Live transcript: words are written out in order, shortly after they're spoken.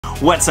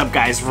What's up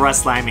guys,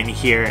 RussLyman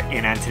here,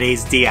 and on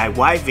today's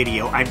DIY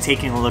video, I'm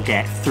taking a look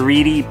at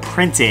 3D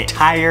printed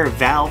tire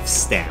valve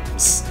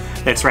stems.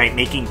 That's right,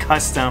 making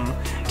custom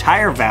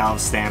tire valve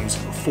stems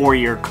for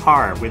your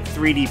car with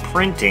 3D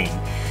printing.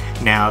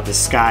 Now, the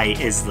sky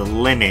is the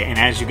limit, and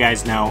as you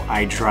guys know,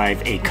 I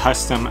drive a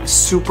custom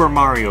Super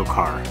Mario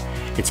car.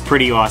 It's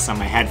pretty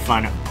awesome. I had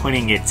fun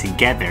putting it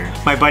together.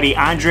 My buddy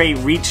Andre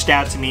reached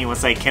out to me and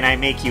was like, can I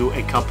make you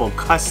a couple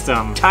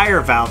custom tire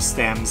valve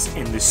stems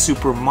in the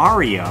Super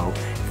Mario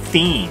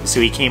theme? So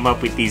he came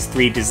up with these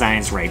 3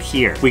 designs right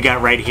here. We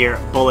got right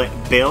here bullet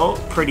bill,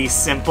 pretty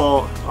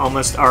simple,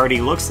 almost already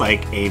looks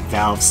like a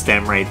valve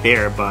stem right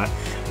there, but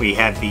we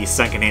have the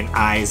sunken in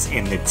eyes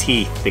and the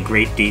teeth, the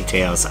great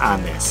details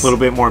on this. A little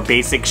bit more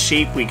basic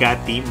shape, we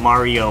got the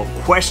Mario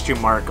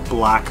question mark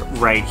block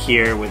right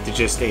here with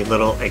just a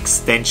little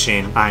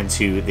extension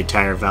onto the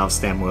tire valve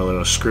stem where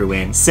it'll screw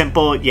in.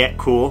 Simple yet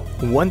cool.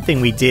 One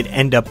thing we did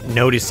end up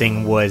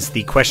noticing was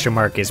the question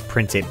mark is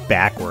printed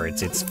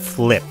backwards. It's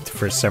flipped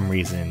for some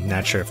reason.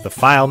 Not sure if the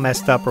file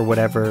messed up or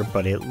whatever,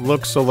 but it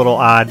looks a little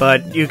odd,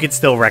 but you could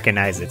still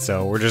recognize it,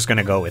 so we're just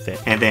gonna go with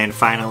it. And then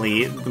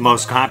finally, the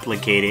most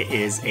complicated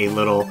is a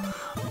little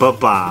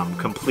bomb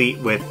complete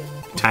with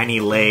tiny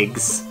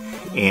legs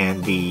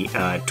and the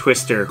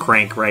twister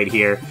crank right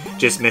here,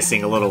 just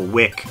missing a little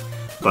wick,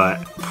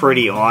 but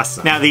pretty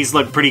awesome. Now these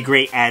look pretty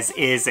great as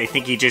is. I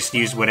think he just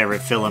used whatever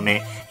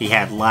filament he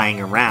had lying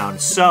around,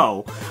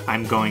 so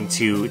I'm going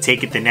to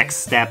take it the next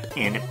step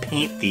and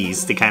paint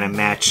these to kind of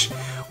match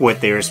what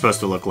they were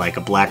supposed to look like.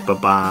 A black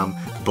bomb,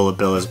 the bullet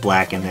bill is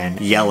black, and then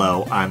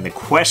yellow on the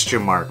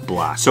question mark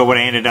block. So what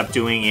I ended up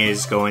doing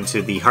is going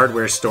to the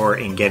hardware store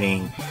and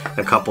getting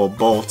a couple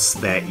bolts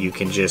that you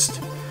can just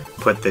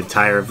put the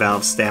tire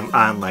valve stem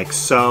on like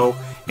so,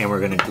 and we're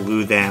going to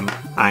glue them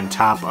on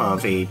top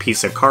of a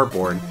piece of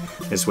cardboard.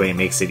 This way it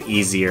makes it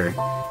easier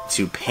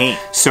to paint.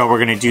 So we're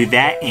going to do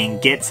that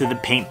and get to the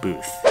paint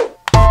booth.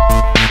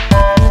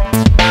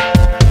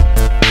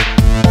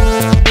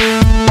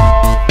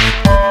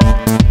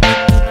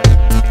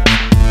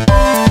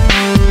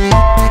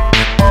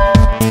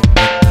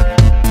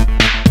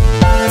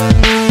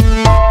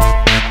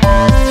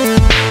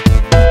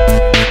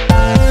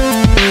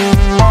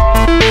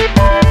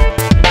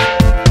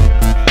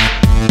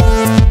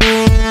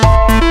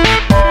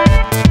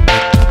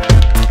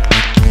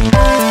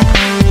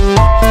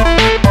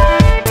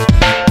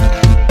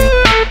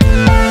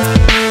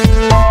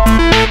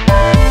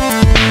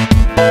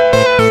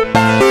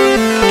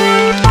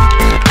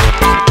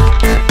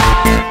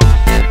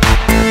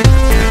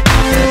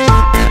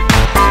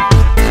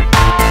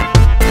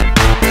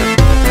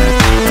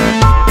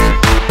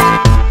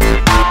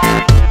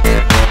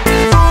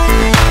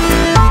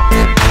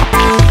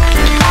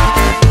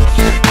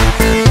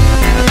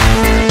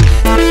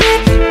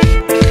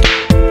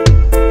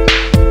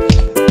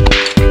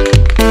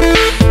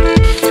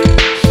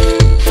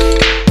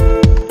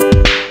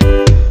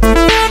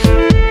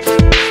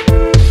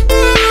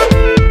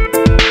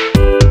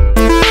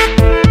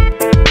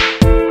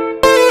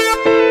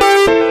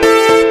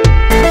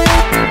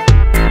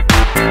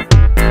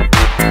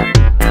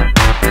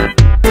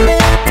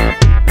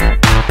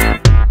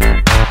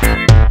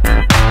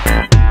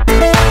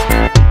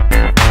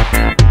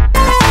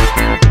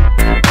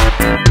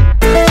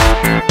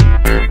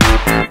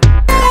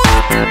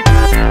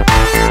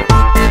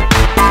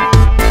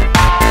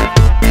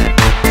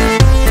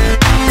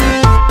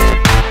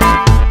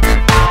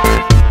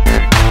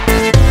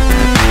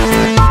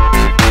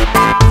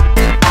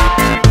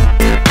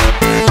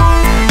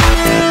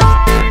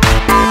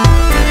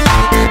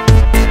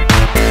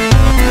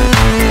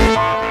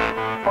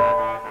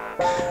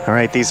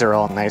 Alright, these are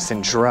all nice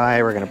and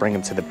dry. We're going to bring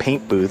them to the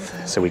paint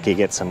booth so we can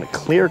get some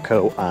clear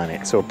coat on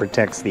it so it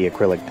protects the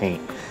acrylic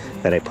paint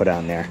that I put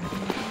on there.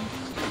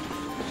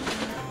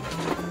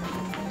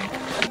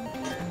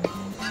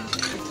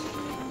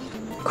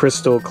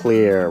 Crystal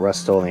clear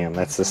Rust-Oleum,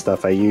 that's the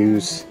stuff I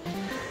use.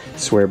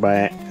 Swear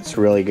by it, it's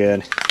really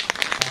good.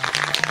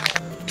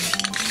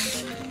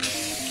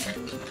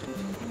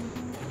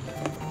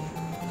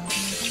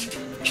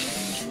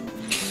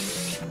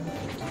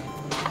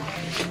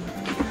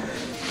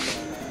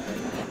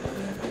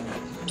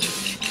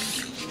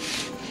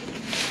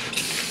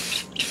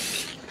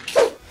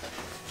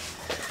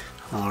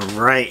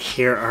 Alright,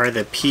 here are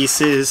the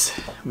pieces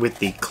with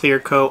the clear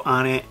coat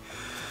on it,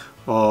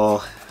 all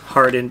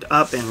hardened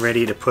up and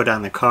ready to put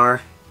on the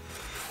car.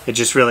 It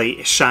just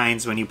really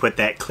shines when you put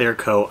that clear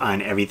coat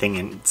on everything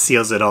and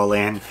seals it all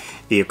in.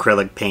 The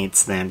acrylic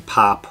paints then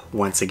pop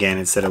once again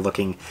instead of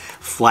looking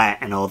flat,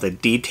 and all the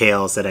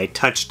details that I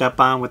touched up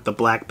on with the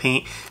black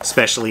paint,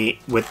 especially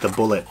with the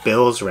bullet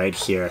bills right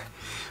here,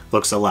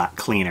 looks a lot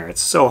cleaner.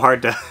 It's so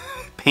hard to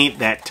paint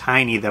that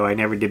tiny, though. I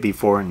never did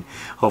before, and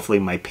hopefully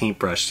my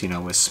paintbrush,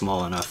 was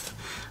small enough.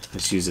 I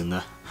was using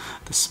the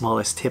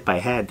smallest tip I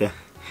had to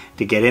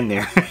get in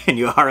there, and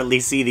you hardly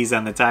see these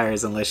on the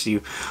tires unless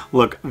you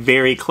look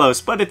very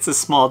close, but it's the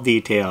small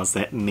details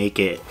that make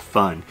it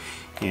fun.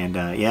 And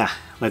yeah,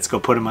 let's go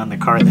put them on the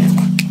car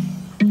then.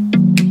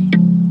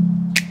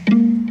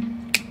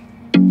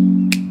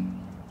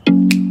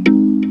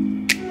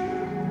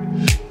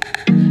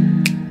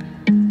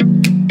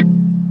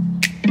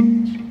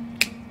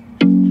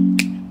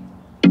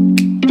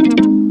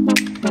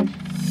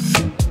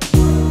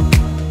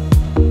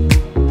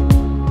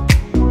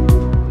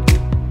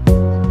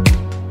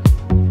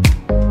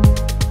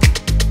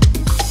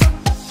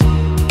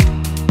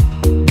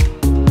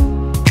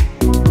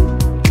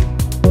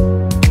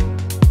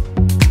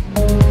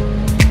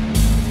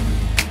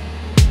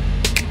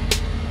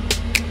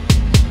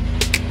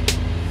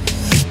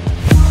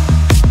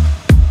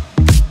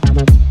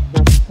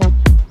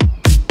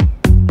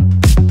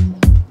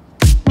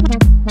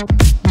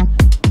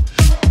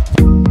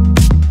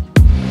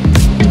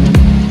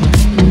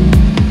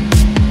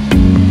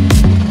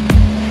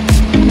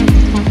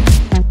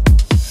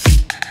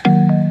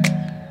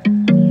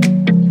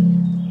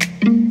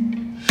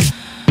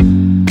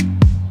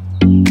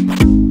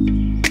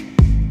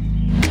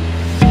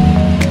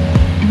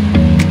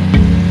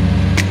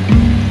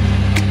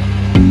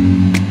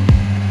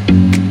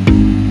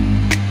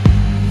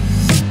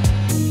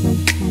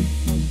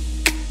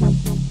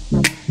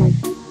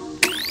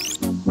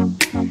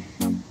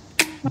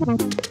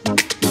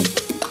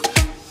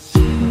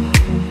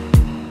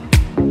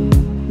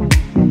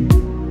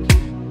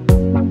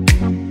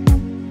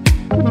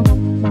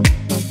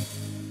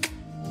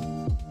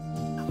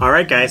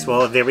 Alright guys,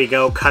 well there we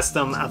go,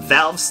 custom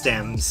valve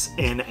stems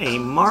in a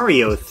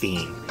Mario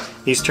theme.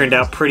 These turned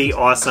out pretty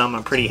awesome.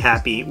 I'm pretty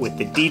happy with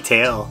the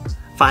detail,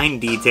 fine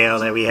detail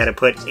that we had to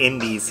put in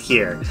these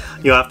here.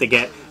 You'll have to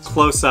get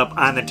close up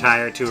on the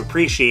tire to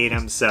appreciate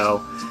them,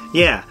 so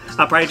yeah,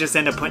 I'll probably just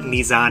end up putting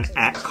these on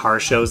at car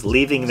shows,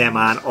 leaving them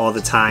on all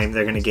the time.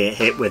 They're gonna get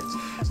hit with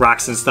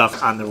rocks and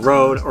stuff on the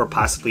road or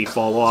possibly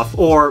fall off,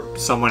 or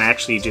someone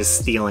actually just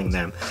stealing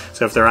them.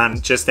 So if they're on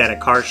just at a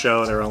car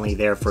show, they're only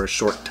there for a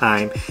short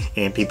time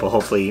and people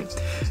hopefully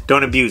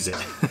don't abuse it.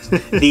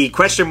 The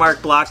question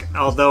mark block,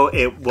 although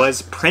it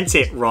was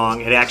printed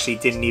wrong, it actually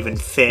didn't even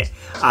fit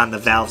on the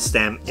valve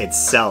stem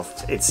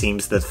itself. It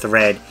seems the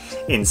thread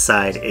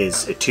inside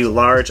is too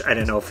large. I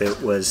don't know if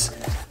it was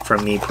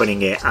from me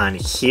putting it on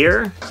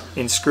here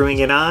and screwing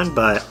it on,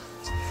 but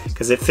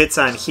because it fits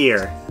on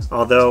here,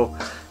 although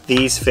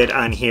these fit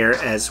on here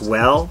as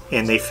well,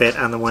 and they fit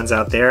on the ones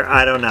out there.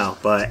 I don't know,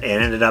 but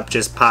it ended up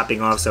just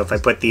popping off, so if I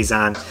put these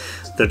on,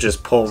 they'll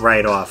just pull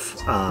right off.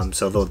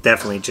 So they'll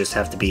definitely just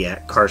have to be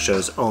at car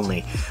shows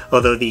only.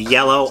 Although the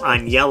yellow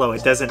on yellow,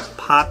 it doesn't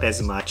pop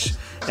as much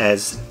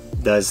as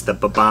does the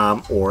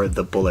bomb or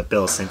the bullet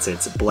bill. Since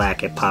it's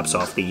black, it pops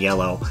off the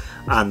yellow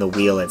on the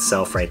wheel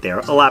itself right there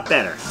a lot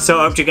better. So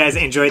I hope you guys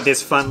enjoyed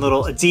this fun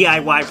little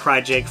DIY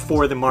project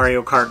for the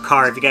Mario Kart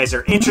car. If you guys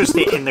are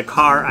interested in the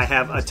car, I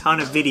have a ton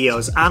of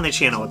videos on the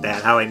channel with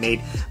that. How I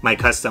made my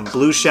custom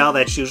blue shell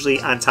that's usually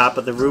on top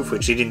of the roof,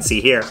 which you didn't see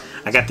here.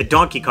 I got the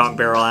Donkey Kong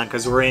barrel on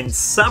because we're in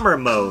summer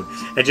mode.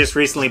 I just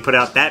recently put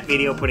out that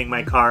video putting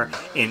my car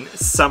in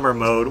summer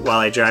mode while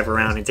I drive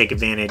around and take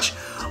advantage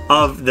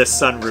of the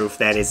sunroof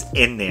that is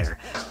in there.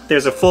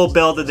 There's a full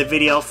build of the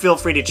video. Feel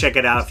free to check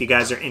it out if you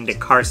guys are into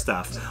car stuff.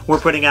 We're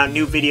putting out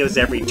new videos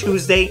every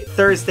Tuesday,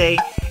 Thursday,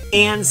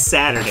 and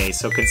Saturday,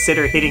 so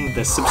consider hitting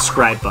the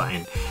subscribe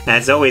button.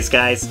 As always,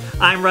 guys,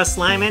 I'm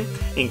RussLyman,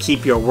 and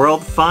keep your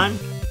world fun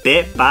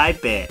bit by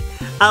bit.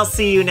 I'll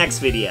see you next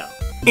video.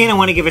 And I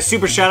want to give a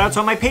super shout out to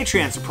all my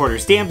Patreon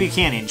supporters: Dan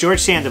Buchanan, George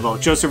Sandoval,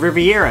 Joseph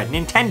Riviera,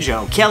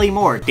 Nintendo, Kelly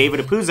Moore,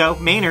 David Apuzzo,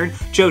 Maynard,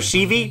 Joe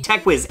Sheevy,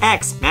 TechWiz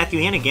X, Matthew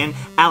Hannigan,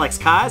 Alex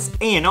Kaz,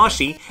 Ian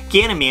Oshie,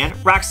 Ganaman,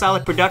 Rock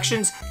Solid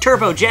Productions,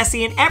 Turbo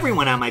Jesse, and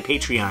everyone on my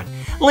Patreon.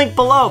 Link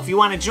below if you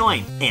want to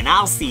join, and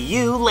I'll see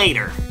you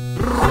later.